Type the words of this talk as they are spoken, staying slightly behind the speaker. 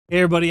Hey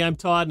everybody, I'm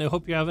Todd and I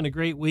hope you're having a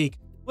great week.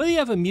 Whether you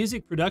have a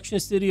music production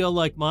studio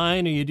like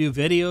mine or you do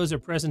videos or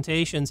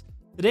presentations,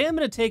 today I'm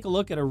going to take a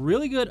look at a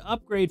really good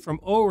upgrade from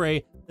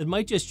OREI that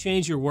might just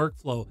change your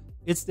workflow.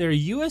 It's their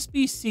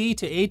USB-C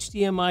to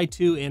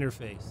HDMI2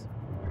 interface.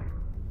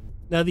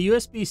 Now the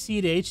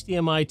USB-C to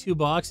HDMI2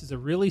 box is a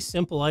really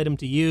simple item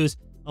to use.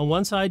 On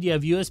one side you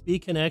have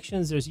USB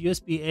connections, there's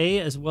USB-A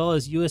as well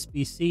as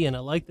USB-C, and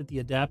I like that the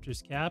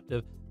adapter's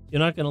captive. You're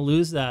not going to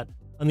lose that.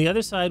 On the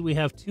other side, we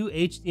have two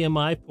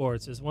HDMI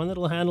ports. There's one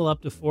that'll handle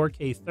up to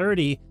 4K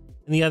 30,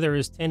 and the other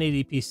is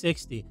 1080p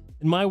 60.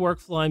 In my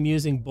workflow, I'm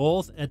using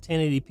both at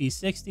 1080p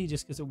 60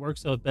 just because it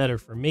works out better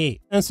for me.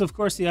 And so, of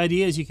course, the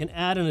idea is you can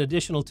add an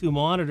additional two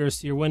monitors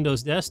to your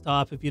Windows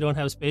desktop if you don't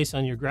have space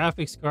on your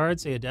graphics card,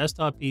 say a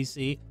desktop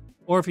PC,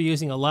 or if you're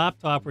using a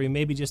laptop where you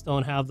maybe just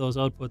don't have those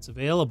outputs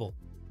available.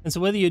 And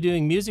so whether you're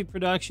doing music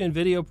production,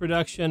 video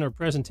production, or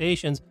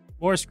presentations,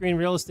 more screen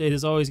real estate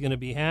is always going to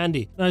be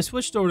handy. Now I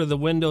switched over to the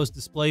Windows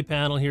display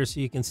panel here so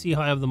you can see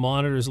how I have the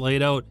monitors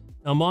laid out.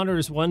 Now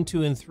monitors 1,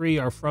 2, and 3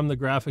 are from the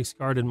graphics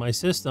card in my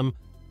system.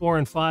 4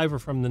 and 5 are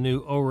from the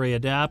new OREI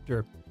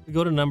adapter. If we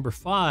go to number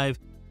 5,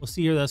 we'll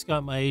see here that's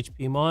got my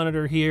HP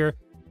monitor here.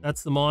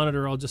 That's the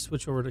monitor. I'll just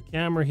switch over to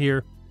camera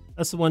here.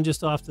 That's the one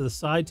just off to the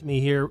side to me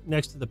here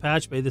next to the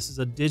Patchbay. This is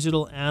a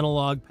digital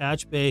analog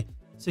Patchbay,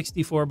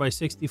 64 by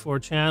 64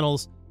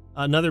 channels.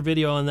 Another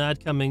video on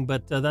that coming,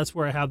 but that's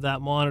where I have that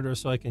monitor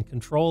so I can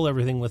control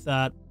everything with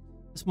that.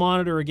 This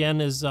monitor again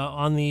is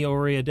on the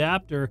OREI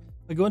adapter.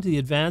 If I go into the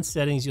advanced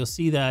settings, you'll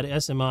see that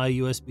SMI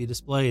USB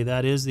display.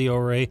 That is the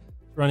OREI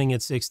running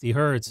at 60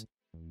 Hertz.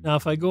 Now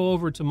if I go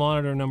over to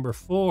monitor number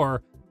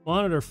 4,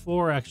 monitor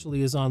 4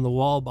 actually is on the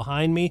wall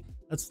behind me.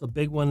 That's the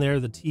big one there,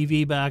 the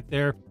TV back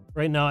there.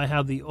 Right now I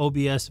have the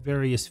OBS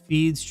various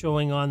feeds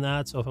showing on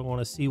that, so if I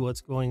want to see what's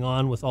going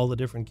on with all the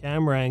different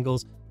camera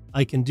angles,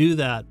 I can do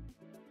that.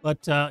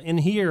 But in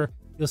here,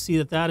 you'll see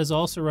that that is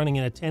also running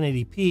in at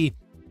 1080p,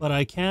 but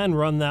I can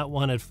run that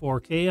one at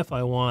 4K if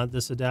I want.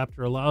 This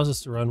adapter allows us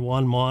to run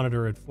one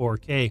monitor at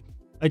 4K.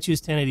 I choose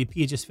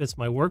 1080p, it just fits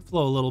my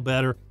workflow a little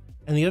better.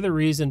 And the other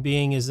reason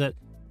being is that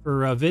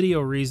for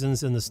video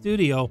reasons in the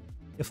studio,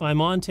 if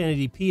I'm on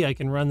 1080p, I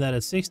can run that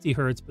at 60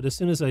 Hertz, but as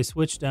soon as I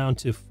switch down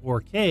to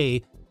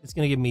 4K, it's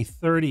going to give me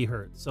 30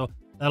 Hertz. So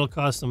that'll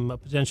cause some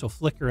potential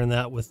flicker in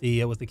that with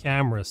the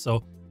camera.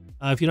 So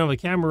if you don't have a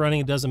camera running,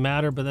 it doesn't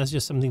matter, but that's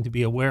just something to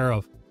be aware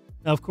of.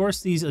 Now, of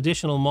course, these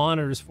additional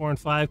monitors, 4 and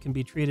 5, can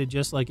be treated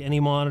just like any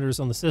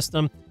monitors on the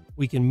system.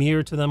 We can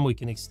mirror to them, we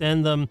can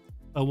extend them.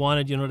 If I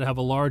wanted, to have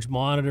a large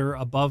monitor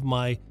above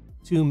my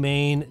two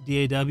main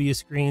DAW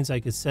screens,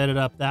 I could set it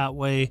up that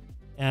way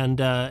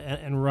and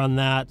run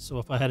that. So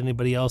if I had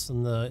anybody else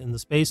in the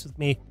space with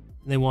me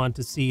and they wanted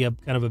to see a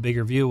kind of a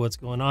bigger view of what's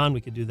going on,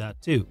 we could do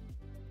that too.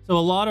 So a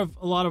lot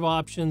of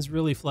options,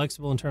 really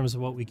flexible in terms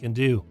of what we can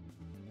do.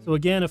 So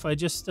again, if I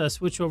just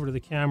switch over to the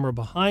camera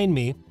behind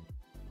me,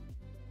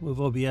 move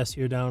OBS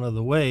here down out of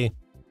the way,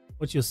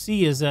 what you'll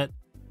see is that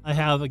I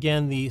have,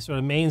 again, the sort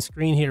of main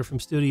screen here from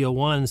Studio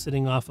One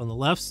sitting off on the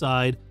left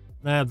side,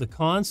 and I have the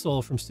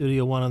console from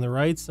Studio One on the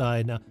right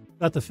side. Now, I've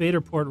got the fader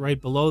port right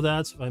below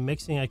that, so if I'm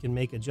mixing, I can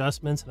make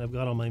adjustments, and I've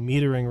got all my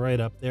metering right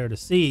up there to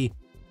see.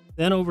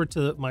 Then over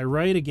to my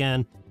right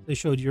again, as I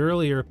showed you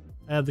earlier,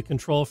 I have the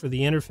control for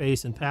the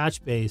interface and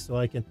Patchbay, so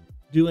I can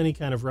do any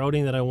kind of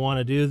routing that I want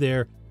to do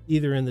there,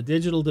 either in the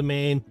digital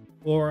domain,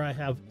 or I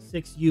have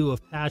 6U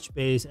of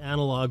Patchbay's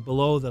analog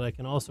below that I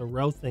can also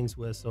route things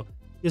with. So it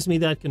gives me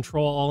that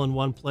control all in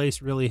one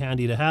place, really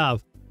handy to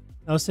have.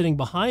 Now sitting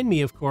behind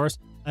me, of course,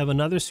 I have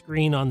another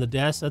screen on the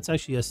desk. That's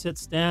actually a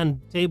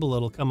sit-stand table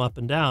that'll come up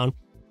and down,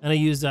 and I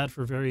use that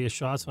for various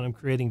shots when I'm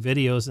creating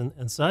videos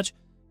and such.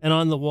 And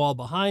on the wall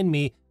behind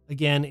me,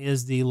 again,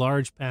 is the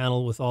large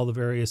panel with all the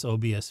various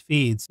OBS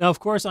feeds. Now, of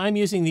course, I'm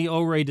using the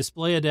OREI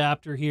display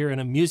adapter here in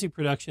a music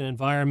production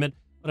environment,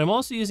 but I'm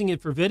also using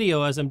it for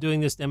video as I'm doing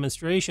this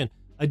demonstration.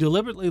 I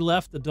deliberately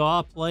left the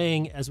DAW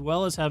playing as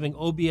well as having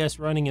OBS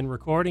running and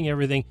recording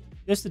everything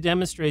just to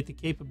demonstrate the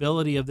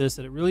capability of this,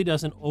 that it really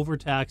doesn't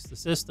overtax the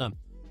system.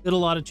 Did a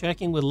lot of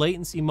checking with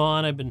latency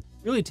mon. I've been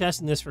really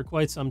testing this for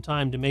quite some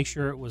time to make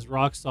sure it was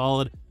rock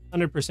solid,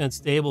 100%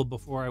 stable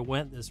before I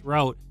went this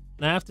route.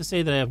 And I have to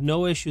say that I have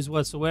no issues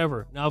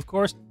whatsoever. Now, of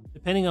course,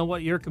 depending on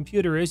what your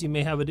computer is, you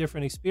may have a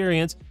different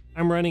experience.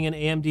 I'm running an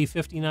AMD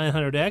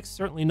 5900X,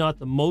 certainly not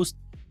the most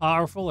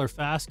powerful or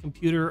fast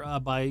computer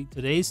by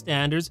today's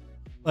standards,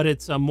 but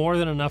it's more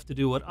than enough to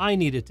do what I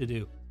need it to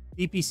do.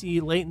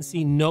 DPC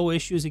latency, no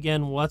issues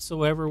again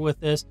whatsoever with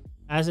this.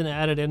 Hasn't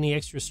added any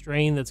extra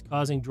strain that's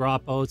causing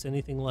dropouts,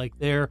 anything like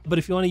there. But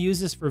if you want to use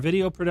this for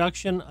video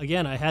production,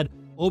 again, I had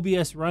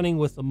OBS running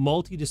with the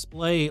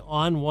multi-display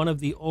on one of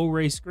the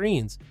OREI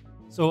screens.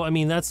 So, I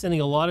mean, that's sending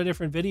a lot of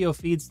different video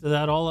feeds to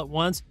that all at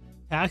once,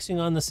 taxing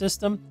on the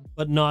system,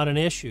 but not an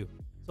issue.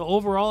 So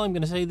overall, I'm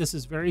going to say this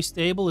is very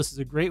stable. This is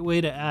a great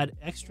way to add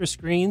extra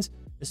screens,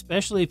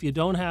 especially if you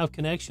don't have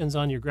connections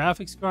on your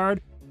graphics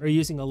card or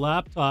using a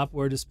laptop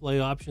where display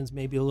options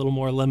may be a little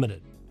more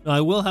limited. Now,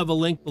 I will have a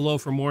link below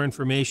for more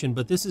information,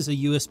 but this is a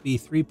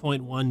USB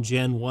 3.1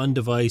 Gen 1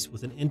 device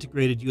with an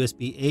integrated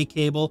USB-A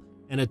cable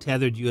and a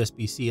tethered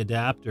USB-C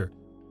adapter.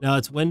 Now,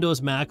 it's Windows,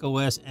 Mac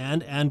OS,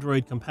 and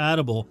Android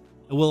compatible.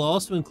 And we'll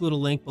also include a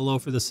link below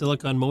for the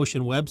Silicon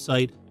Motion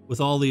website with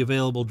all the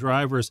available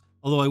drivers,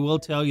 although I will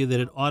tell you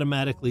that it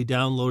automatically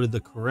downloaded the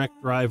correct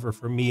driver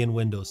for me in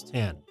Windows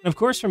 10. And of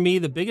course, for me,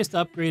 the biggest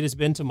upgrade has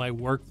been to my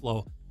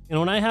workflow.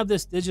 When I have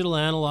this digital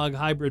analog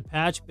hybrid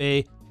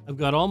Patchbay, I've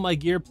got all my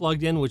gear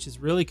plugged in, which is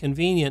really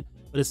convenient,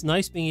 but it's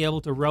nice being able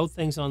to route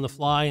things on the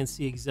fly and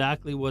see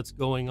exactly what's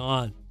going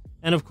on.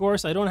 And of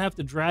course, I don't have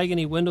to drag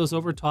any windows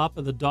over top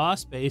of the DAW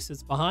space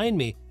that's behind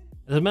me.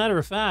 As a matter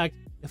of fact,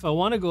 if I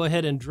want to go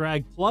ahead and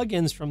drag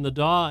plugins from the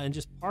DAW and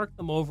just park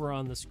them over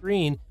on the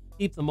screen,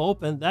 keep them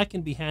open, that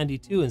can be handy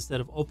too instead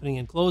of opening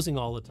and closing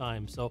all the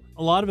time. So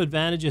a lot of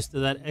advantages to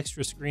that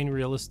extra screen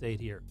real estate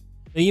here.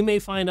 Now, you may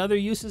find other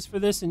uses for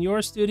this in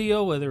your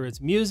studio, whether it's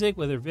music,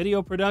 whether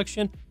video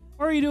production,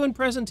 or you're doing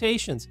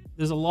presentations.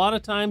 There's a lot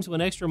of times when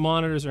extra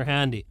monitors are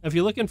handy. If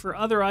you're looking for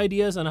other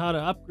ideas on how to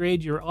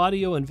upgrade your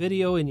audio and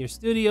video in your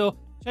studio,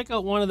 check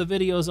out one of the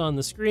videos on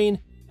the screen.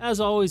 As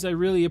always, I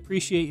really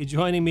appreciate you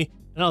joining me,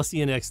 and I'll see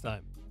you next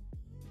time.